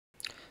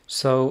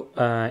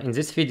In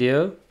this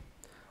video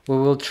we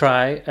will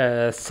try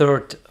a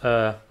third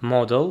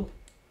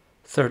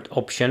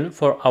option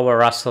for our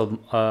RUSLE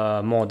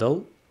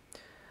model,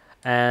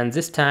 and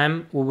this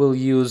time we will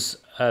use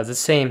the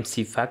same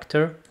C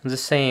factor, the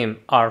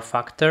same R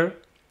factor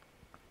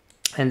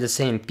and the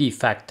same P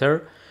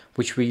factor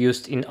which we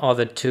used in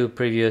other two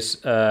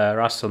previous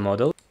RUSLE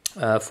models.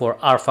 For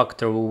R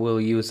factor we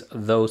will use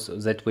those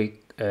that we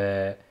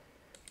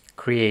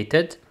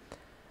created,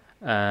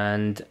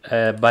 and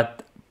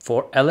but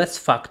for LS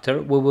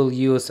factor we will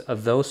use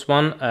those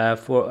one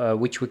for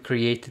which we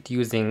created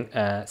using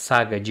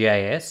SAGA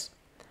GIS,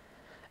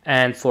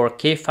 and for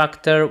K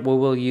factor we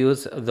will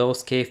use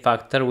those K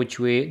factor which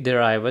we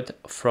derived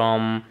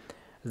from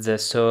the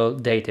soil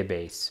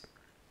database.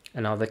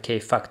 Another K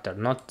factor,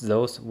 not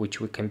those which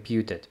we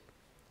computed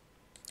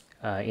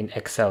in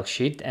Excel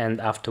sheet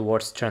and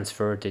afterwards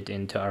transferred it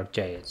into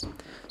ArcGIS.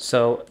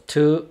 So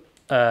two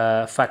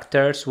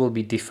factors will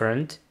be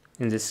different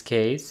in this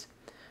case,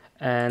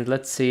 and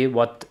let's see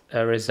what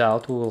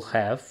result we will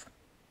have.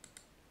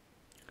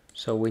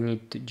 So we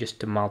need to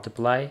just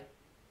multiply.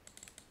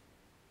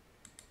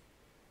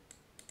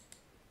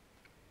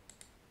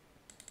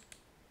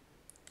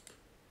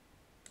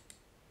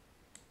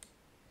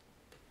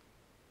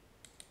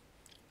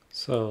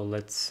 So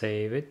let's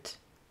save it.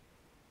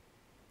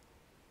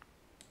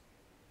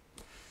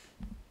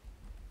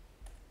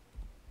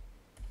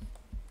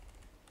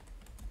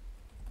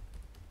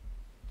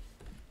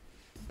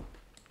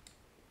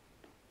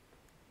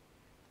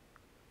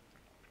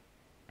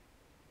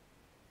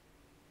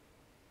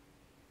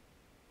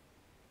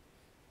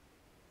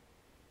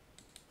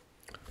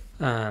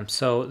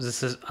 So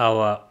this is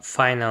our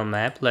final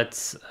map.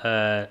 Let's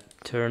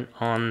turn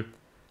on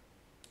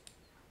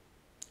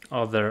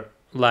other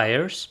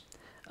layers.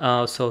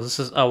 So this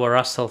is our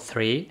RUSLE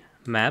 3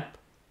 map,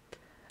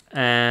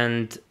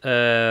 and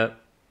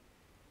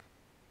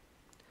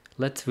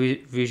let's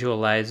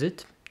visualize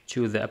it.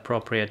 Choose the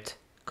appropriate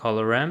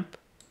color ramp.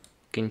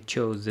 You can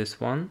choose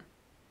this one.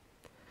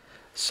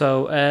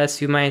 So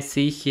as you might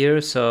see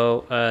here,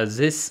 so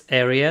these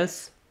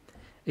areas,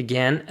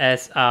 again,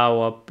 as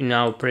in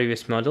our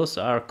previous models,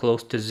 are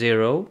close to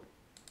 0.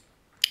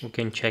 We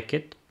can check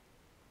it.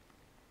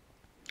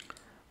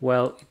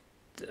 Well,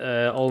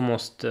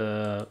 almost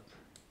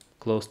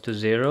close to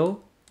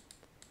 0,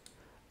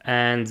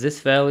 and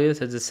these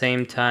values at the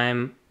same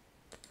time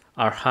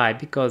are high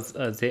because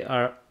they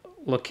are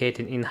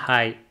located in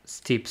high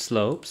steep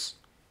slopes.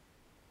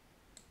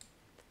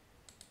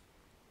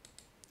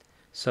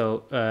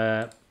 So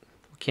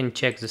we can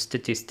check the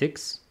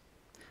statistics.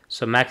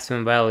 So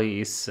maximum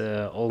value is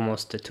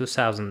almost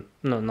 2000,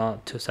 no,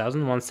 not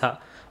 2000,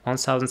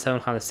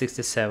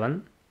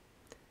 1767.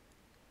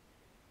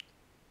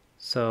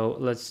 So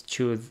let's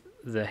choose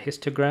the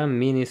histogram.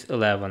 Mean is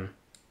 11,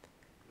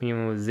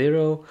 minimum is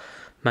 0,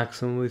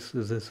 maximum is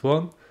this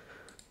one.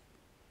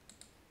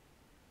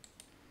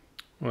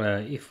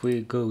 If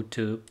we go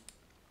to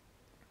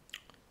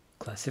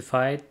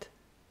classify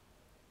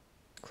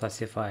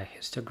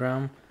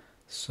histogram,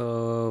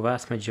 so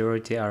vast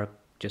majority are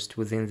just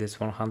within this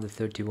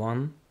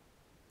 131,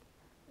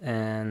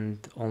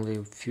 and only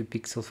a few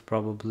pixels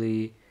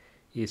probably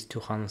is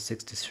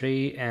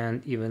 263,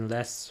 and even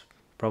less,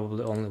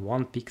 probably only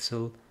 1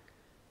 pixel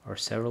or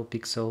several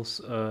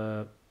pixels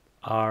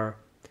are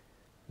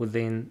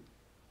within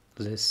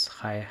this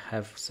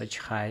have such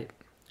high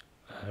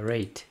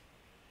rate.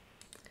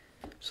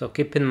 So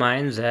keep in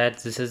mind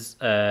that this is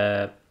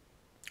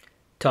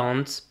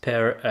tons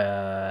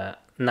per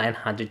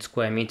 900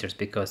 square meters,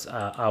 because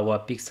our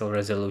pixel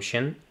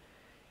resolution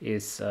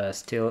is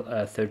still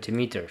 30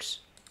 meters.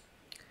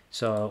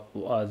 So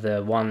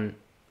the one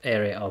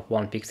area of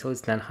 1 pixel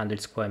is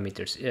 900 square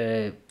meters.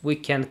 We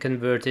can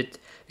convert it,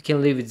 we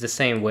can leave it the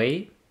same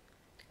way,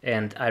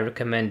 and I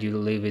recommend you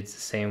leave it the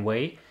same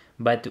way,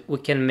 but we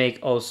can make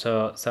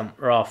also some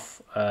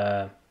rough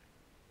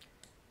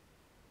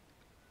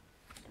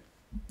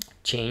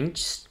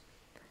changes.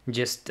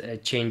 Just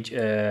change,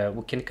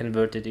 we can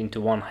convert it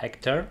into 1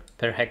 hectare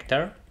per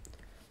hectare,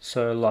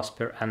 soil loss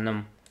per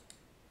annum,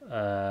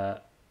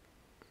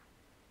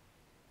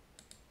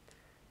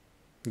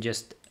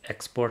 just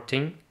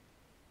exporting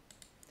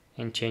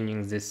and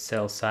changing this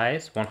cell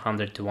size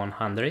 100 to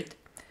 100.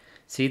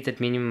 See that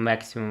minimum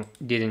maximum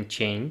didn't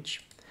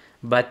change,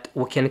 but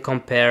we can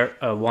compare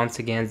once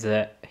again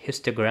the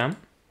histogram,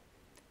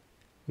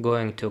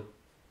 going to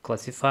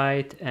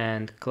classified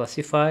and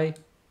classify.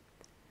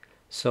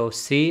 So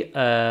see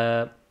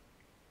that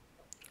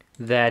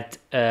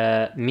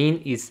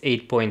mean is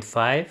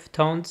 8.5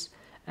 tons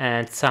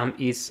and sum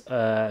is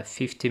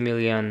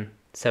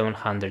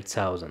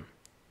 50,700,000,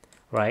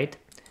 right?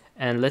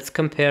 And let's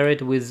compare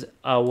it with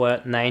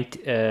our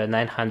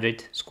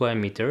 900 square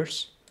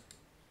meters.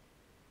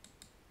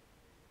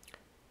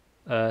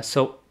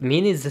 So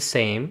mean is the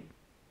same,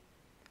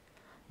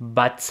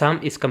 but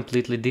sum is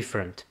completely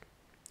different.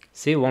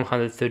 See,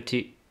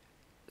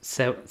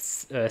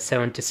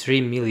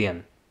 173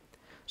 million.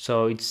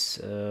 So it's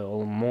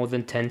more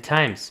than 10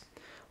 times.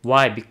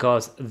 Why?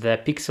 Because the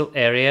pixel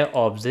area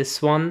of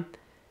this one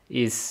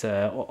is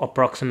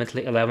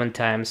approximately 11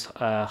 times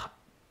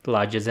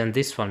larger than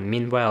this one.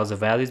 Meanwhile, the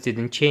values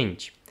didn't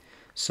change.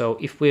 So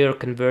if we are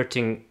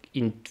converting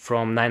in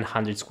from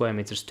 900 square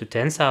meters to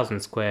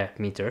 10,000 square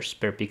meters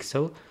per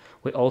pixel,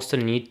 we also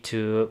need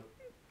to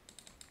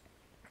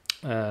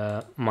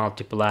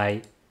multiply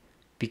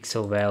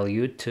pixel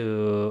value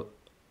to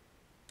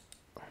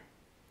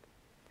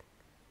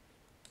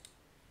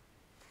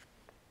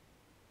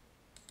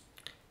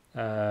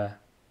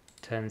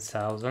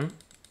 10,000,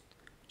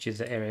 which is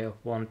the area of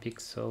 1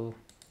 pixel,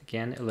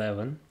 again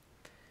 11.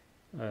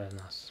 No.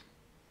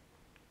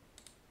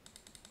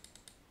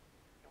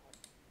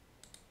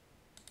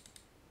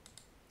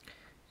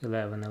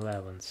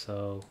 11.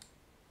 So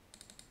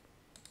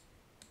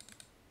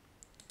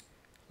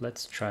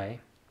let's try.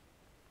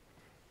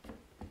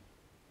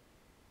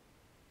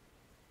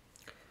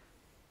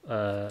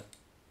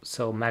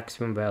 So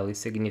maximum value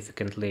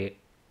significantly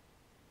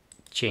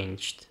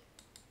changed.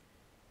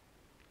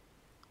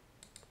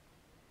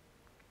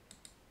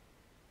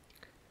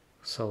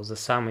 So the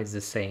sum is the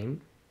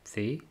same,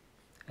 see,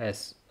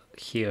 as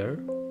here,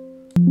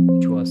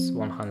 which was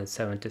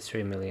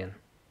 173 million.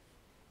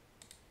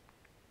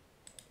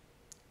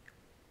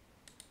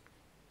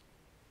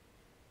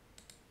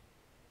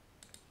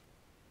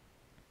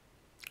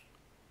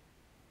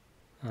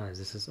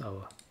 This is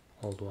our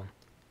old one.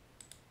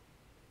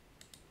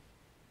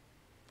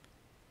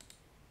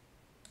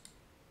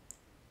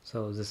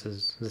 So this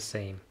is the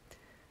same.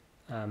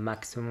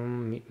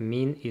 Maximum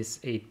mean is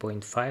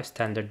 8.5,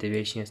 standard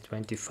deviation is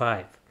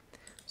 25.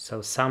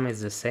 So sum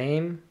is the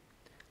same.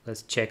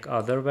 Let's check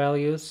other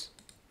values.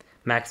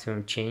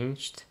 Maximum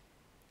changed.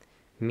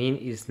 Mean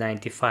is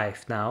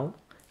 95 now,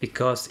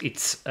 because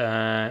it's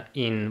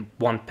in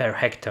 1 per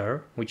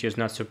hectare, which is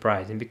not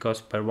surprising,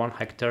 because per 1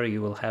 hectare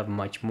you will have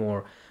much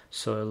more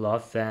soil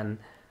loss than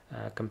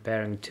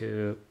comparing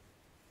to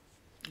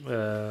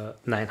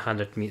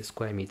 900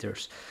 square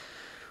meters.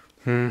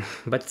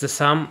 But the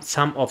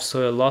sum of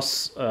soil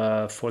loss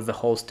for the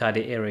whole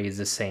study area is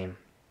the same.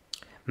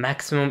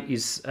 Maximum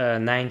is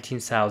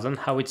 19,000.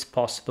 How it's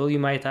possible, you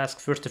might ask?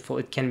 First of all,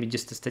 it can be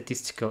just a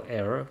statistical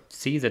error.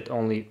 See that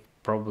only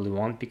probably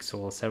 1 pixel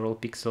or several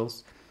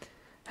pixels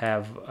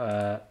have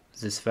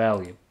this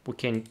value. We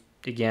can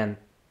again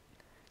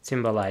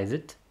symbolize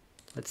it.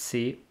 Let's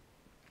see.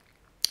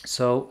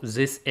 So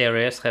these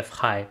areas have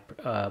high,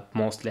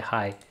 mostly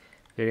high,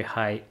 very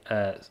high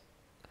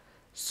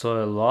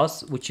soil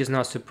loss, which is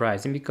not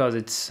surprising because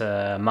it's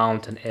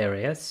mountain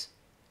areas.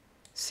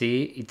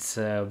 See, it's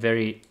a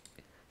very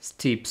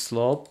steep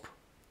slope,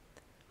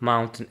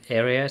 mountain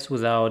areas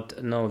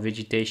without no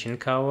vegetation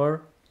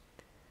cover,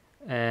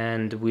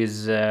 and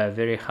with a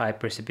very high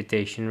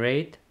precipitation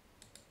rate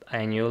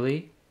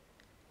annually,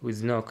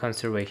 with no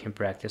conservation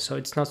practice. So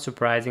it's not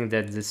surprising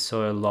that the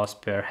soil loss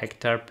per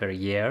hectare per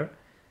year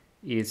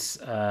is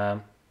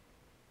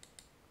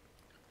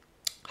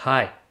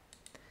high.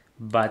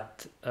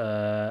 But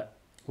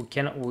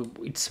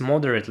it's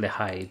moderately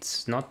high.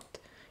 It's not,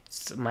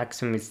 its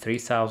maximum is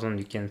 3,000.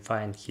 You can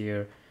find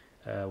here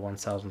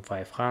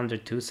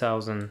 1,500,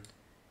 2,000,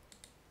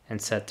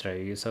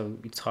 etc. So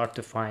it's hard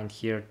to find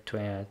here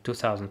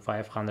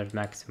 2,500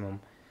 maximum.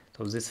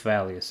 So these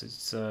values,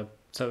 it's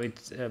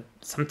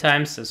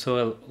sometimes the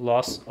soil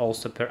loss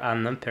also per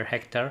annum per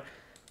hectare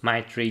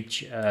might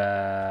reach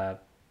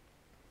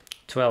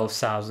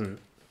 12,000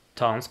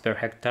 tons per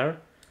hectare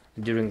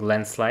during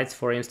landslides,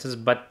 for instance,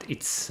 but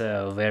it's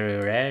very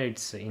rare.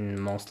 It's in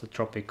mostly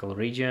tropical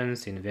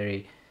regions, in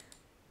very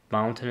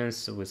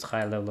mountainous with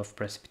high level of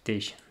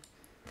precipitation.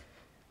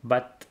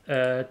 But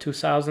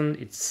 2000,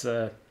 it's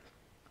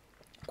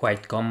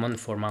quite common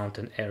for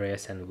mountain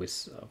areas and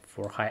with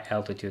for high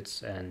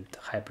altitudes and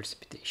high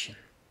precipitation.